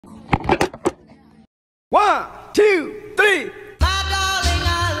1, 2, 3.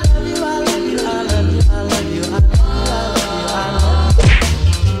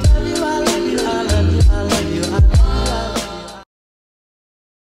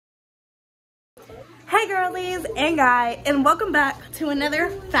 Hey girlies and guy, and welcome back to another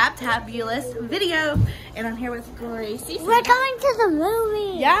Fabtabulous video. And I'm here with Gracie. We're going to the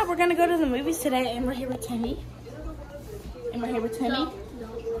movies. Yeah, we're gonna go to the movies today, and we're here with Timmy. And we're here with Timmy.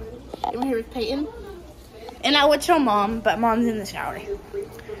 And we're here with Peyton. And I would show Mom, but Mom's in the shower.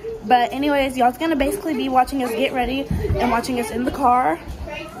 But anyways, y'all's gonna basically be watching us get ready and watching us in the car.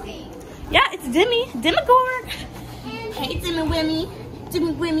 Yeah, it's Demi. Demigore. Hey, Demi Winnie.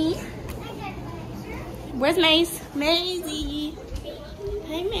 Demi Winnie. Where's Maze? Maisie.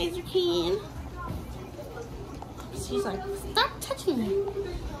 Hey, Mazerkin. She's like, stop touching me.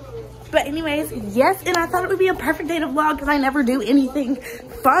 But anyways, yes, and I thought it would be a perfect day to vlog because I never do anything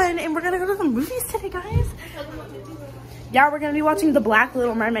fun. And we're going to go to the movies today, guys. Yeah, we're going to be watching The Black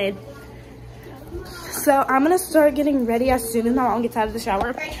Little Mermaid. So I'm going to start getting ready as soon as my mom gets out of the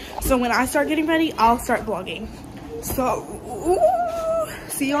shower. So when I start getting ready, I'll start vlogging. So,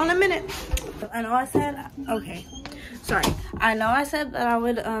 see you in a minute. I know I said, okay, sorry. I know I said that I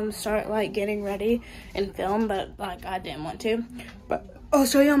would start like getting ready and film, but like I didn't want to. But I'll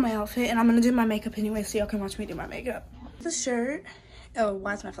show you my outfit, and I'm gonna do my makeup anyway, so y'all can watch me do my makeup. The shirt. Oh,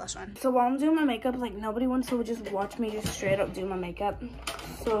 why is my flash on? So while I'm doing my makeup, like nobody wants to just watch me just straight up do my makeup.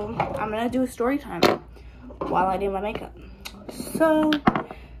 So I'm gonna do a story time while I do my makeup. So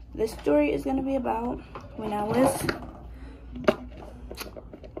this story is gonna be about when I was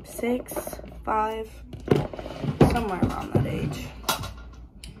 6, 5, somewhere around that age.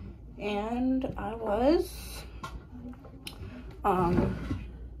 And I was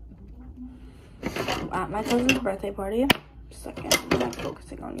at my cousin's birthday party. Second, I'm not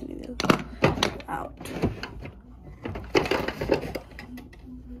focusing on any of this. Out.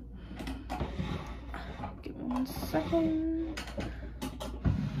 Give me 1 second.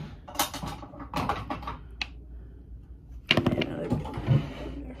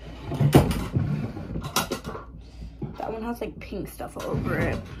 That one has like pink stuff all over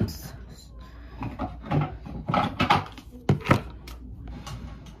it.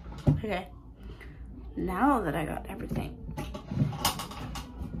 Okay, now that I got everything,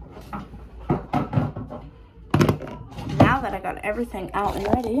 out and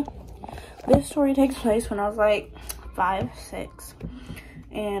ready, this story takes place when I was like 5, 6,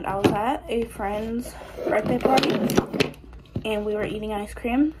 and I was at a friend's birthday party, and we were eating ice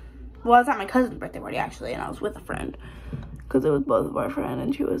cream. Well, I was at my cousin's birthday party actually, and I was with a friend because it was both of our friends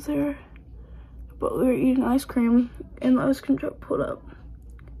and she was there. But we were eating ice cream, and the ice cream truck pulled up,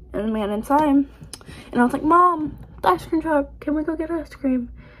 and the man inside, and I was like, Mom, the ice cream truck, can we go get ice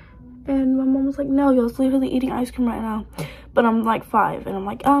cream? And my mom was like, no, y'all's literally eating ice cream right now. But I'm like 5, and I'm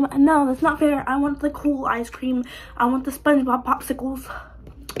like, no, that's not fair. I want the cool ice cream. I want the SpongeBob popsicles.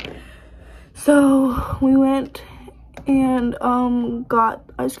 So we went and got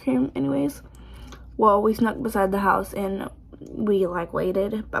ice cream anyways. Well, we snuck beside the house and we like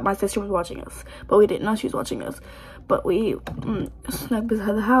waited, but my sister was watching us, but we didn't know she was watching us. But we snuck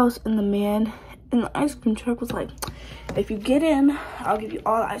beside the house, and the man in the ice cream truck was like, if you get in, I'll give you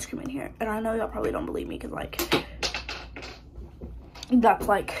all the ice cream in here. And I know y'all probably don't believe me because like that's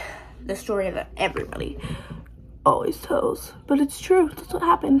like the story that everybody always tells, but it's true. That's what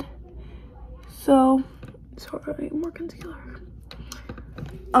happened. So sorry, more concealer.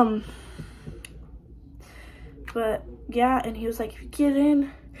 But yeah, and he was like, if you get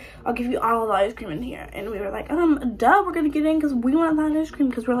in, I'll give you all the ice cream in here. And we were like, duh, we're gonna get in because we want that ice cream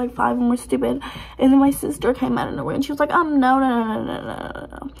because we're like 5 and we're stupid. And then my sister came out of nowhere and she was like, no.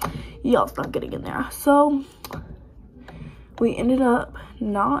 Y'all's not getting in there. So we ended up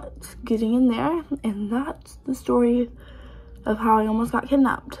not getting in there, and that's the story of how I almost got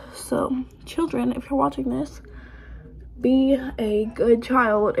kidnapped. So children, if you're watching this, be a good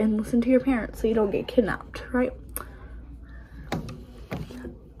child and listen to your parents so you don't get kidnapped, right?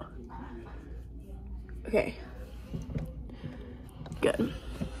 Okay. Good.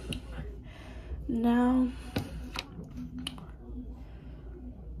 Now,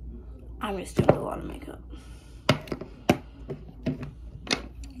 I'm just doing a lot of makeup.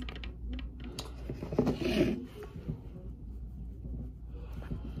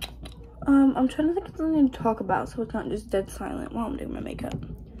 I'm trying to think of something to talk about so it's not just dead silent while I'm doing my makeup.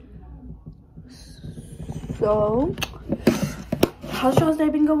 So, how's y'all's day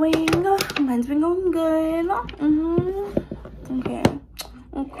been going? Mine's been going good. Okay.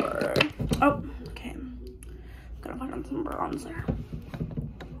 Oh, okay. Gotta put on some bronzer.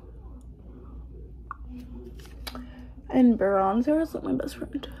 And bronzer is like my best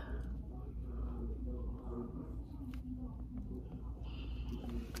friend.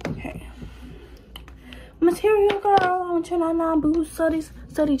 Okay. Material girl, I want you to know boo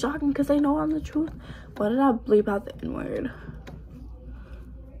study jogging because they know I'm the truth. Why did I bleep out the N-word?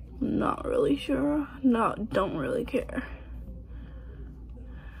 Not really sure. No, don't really care.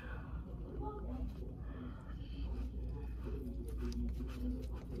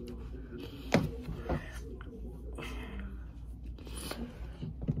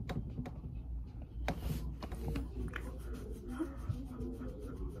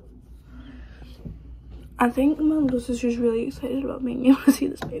 I think my little sister's really excited about being able to see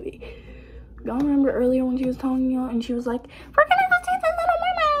this baby. Y'all remember earlier when she was telling y'all and she was like, we're gonna go see the Little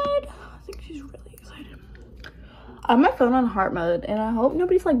Mermaid. I think she's really excited. I have my phone on heart mode and I hope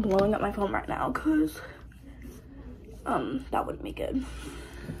nobody's like blowing up my phone right now because that wouldn't be good.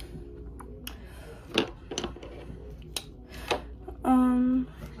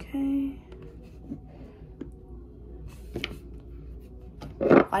 Okay.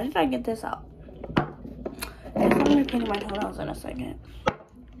 Why did I get this out? I'm gonna paint my toenails in a second.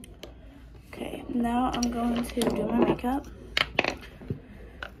 Okay, now I'm going to do my makeup.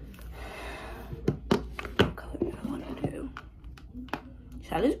 What color do I want to do?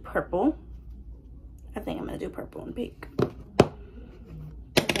 Should I do purple? I think I'm gonna do purple and pink.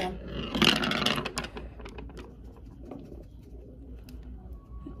 Okay.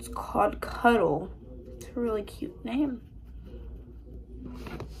 It's called Cuddle. It's a really cute name.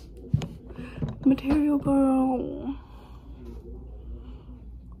 Material girl.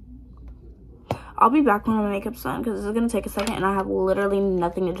 I'll be back when my makeup's done because this is gonna take a second and I have literally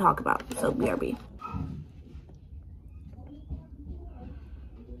nothing to talk about. So BRB.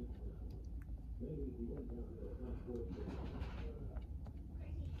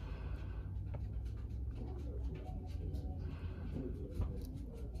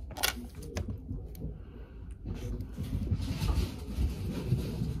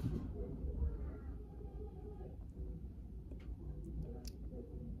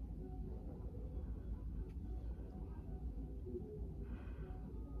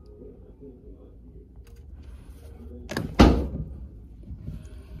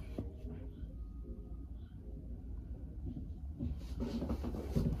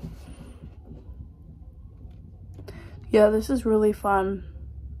 Yeah, this is really fun.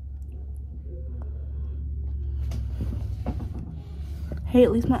 Hey,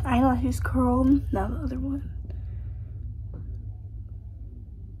 at least my eyelashes curled. Now the other one.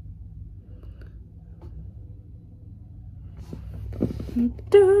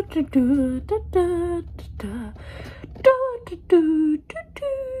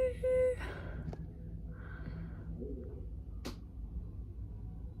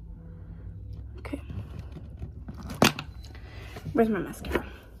 Okay. Where's my mascara?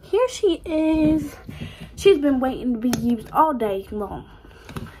 Here she is. She's been waiting to be used all day long.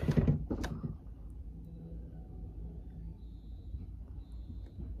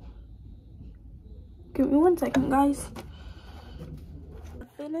 Give me 1 second, guys. The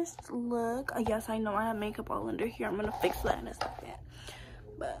finished look. Yes, I know I have makeup all under here. I'm gonna fix that in a second.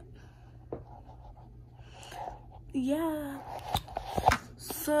 But yeah.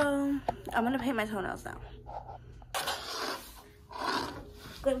 So I'm gonna paint my toenails now.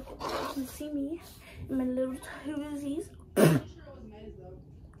 Good. You can see me in my little toesies.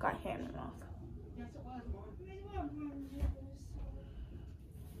 Got hair in my mouth.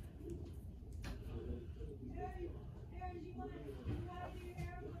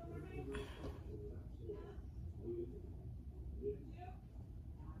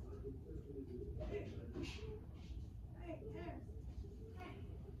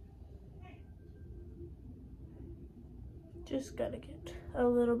 Just gotta get a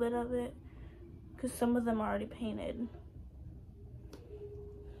little bit of it because some of them are already painted.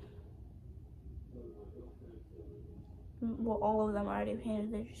 Well, all of them are already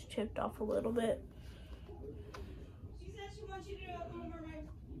painted. They just chipped off a little bit. She said she wants you to do a Little Mermaid.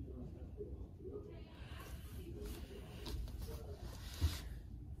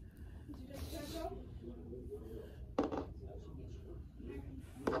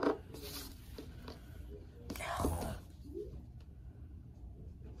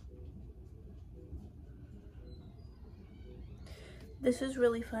 This is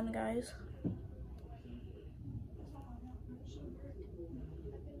really fun, guys.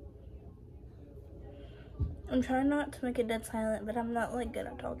 I'm trying not to make it dead silent, but I'm not like good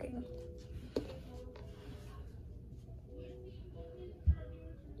at talking.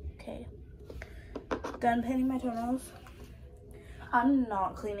 Okay. Done painting my toenails. I'm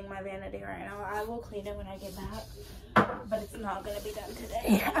not cleaning my vanity right now. I will clean it when I get back, but it's not gonna be done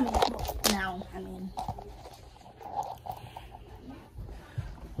today. I mean, now,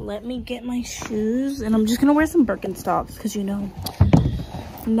 let me get my shoes, and I'm just gonna wear some Birkenstocks, because you know,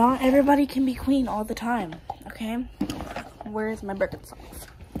 not everybody can be queen all the time, okay? Where's my Birkenstocks?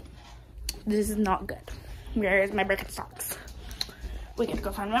 This is not good. Where is my Birkenstocks? We gotta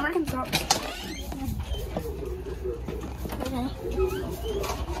go find my Birkenstocks. Okay.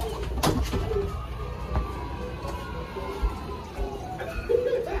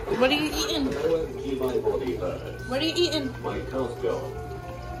 What are you eating? What are you eating?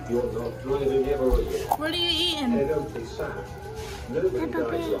 What are you eating? Peppa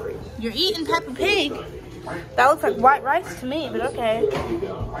Pig. You're eating Peppa Pig? That looks like white rice to me, but okay.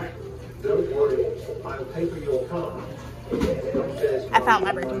 Don't worry, I'll pay for your car. I found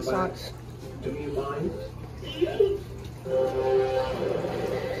my Birkenstocks. Do you mind?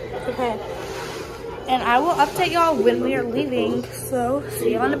 Okay. And I will update y'all when we are leaving, so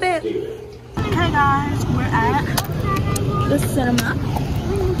see you in a bit. Okay guys, we're at the cinema.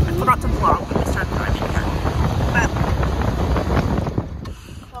 I forgot to vlog when we started driving here.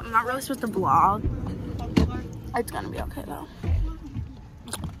 But I'm not really supposed to vlog. It's gonna be okay though.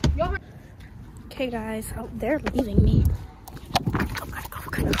 Okay guys, oh, they're leaving me.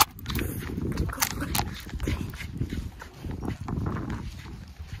 Go.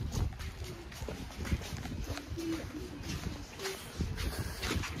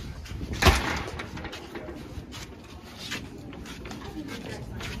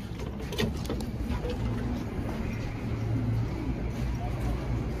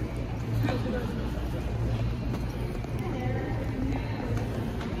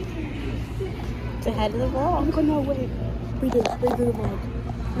 Say hi to the vlog. Oh, no, wait. We did the vlog.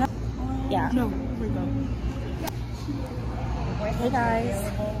 No? Yeah. No, we go. Hey guys,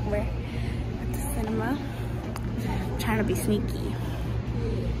 we're at the cinema. I'm trying to be sneaky.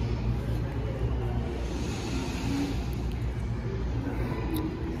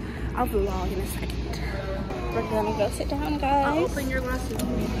 I'll vlog in a second. We're gonna go sit down, guys. I'll open your glasses.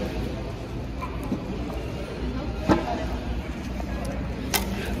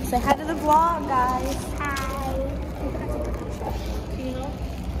 Say hi to the vlog, guys. Hi.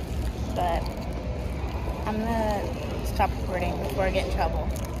 But I'm gonna stop recording before I get in trouble.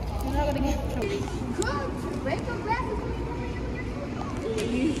 You're not gonna get in trouble.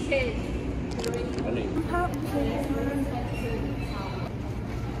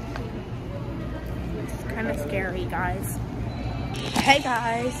 It's kind of scary, guys. Hey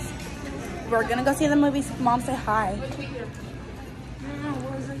guys, we're gonna go see the movie. Mom, say hi.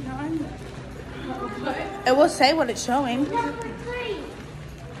 It will say what it's showing. Number 3.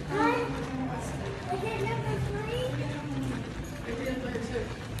 What? Is it number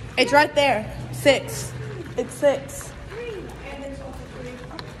 3? It's right there. 6. It's 6. 3.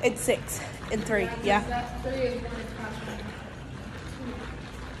 It's 6 and 3. Yeah.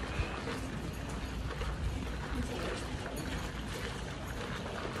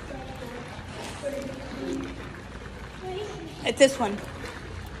 It's this one.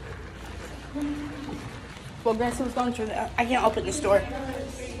 Well, Grayson was going through that. I can't open this door.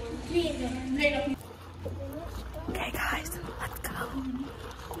 Okay, guys, let's go.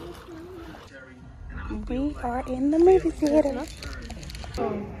 We are in the movie theater.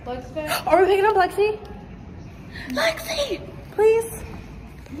 Are we picking up Lexi? Lexi, please.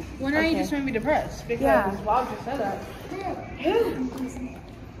 When are you just made me depressed? Because Yeah. Bob just said that.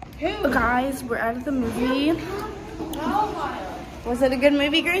 Who? Guys, we're out of the movie. Was it a good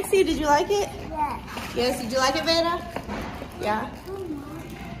movie, Gracie? Did you like it? Yeah. Yes. Did you like it, Veda? Yeah.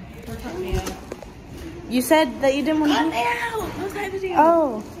 You said that you didn't want to.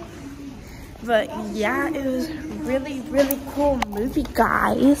 Oh. But yeah, it was really, really cool movie,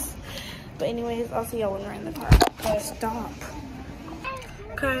 guys. But anyways, I'll see y'all when we're in the car. Okay, stop.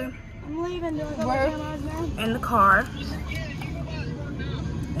 Okay. I'm leaving. We're in the car.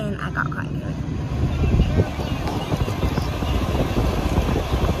 And I got kind of.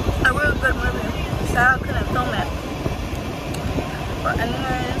 A really good movie. So I couldn't film it. But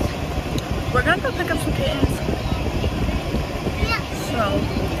anyways, we're gonna go pick up some kittens. So,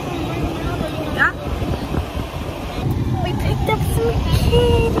 yeah. We picked up some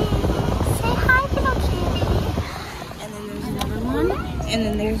kitties. Say hi, little kitty. And then there's another one. And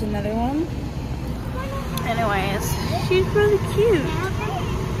then there's another one. Anyways, she's really cute.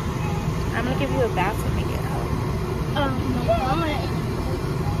 I'm gonna give you a bath when we get home. No, I'm gonna.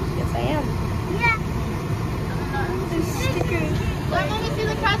 Yes, I am. Yeah. There's stickers. Let me see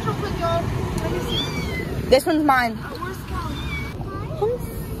the catch real quick, y'all. Let me see. This one's mine. Where's Callie?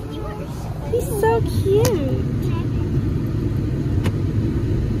 He's so cute.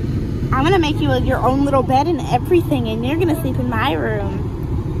 I'm gonna make you your own little bed and everything, and you're gonna sleep in my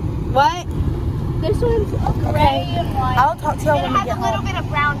room. What? This one's gray and white. I'll talk to y'all when we It get has a little home. bit of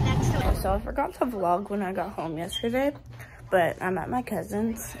brown next to it. So I forgot to vlog when I got home yesterday, but I'm at my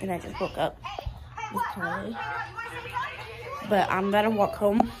cousin's and I just woke up with Kylie. But I'm about to walk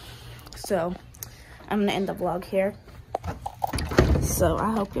home, so I'm gonna end the vlog here. So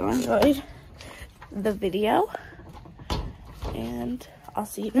I hope you enjoyed the video, and I'll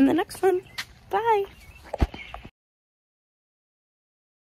see you in the next one. Bye.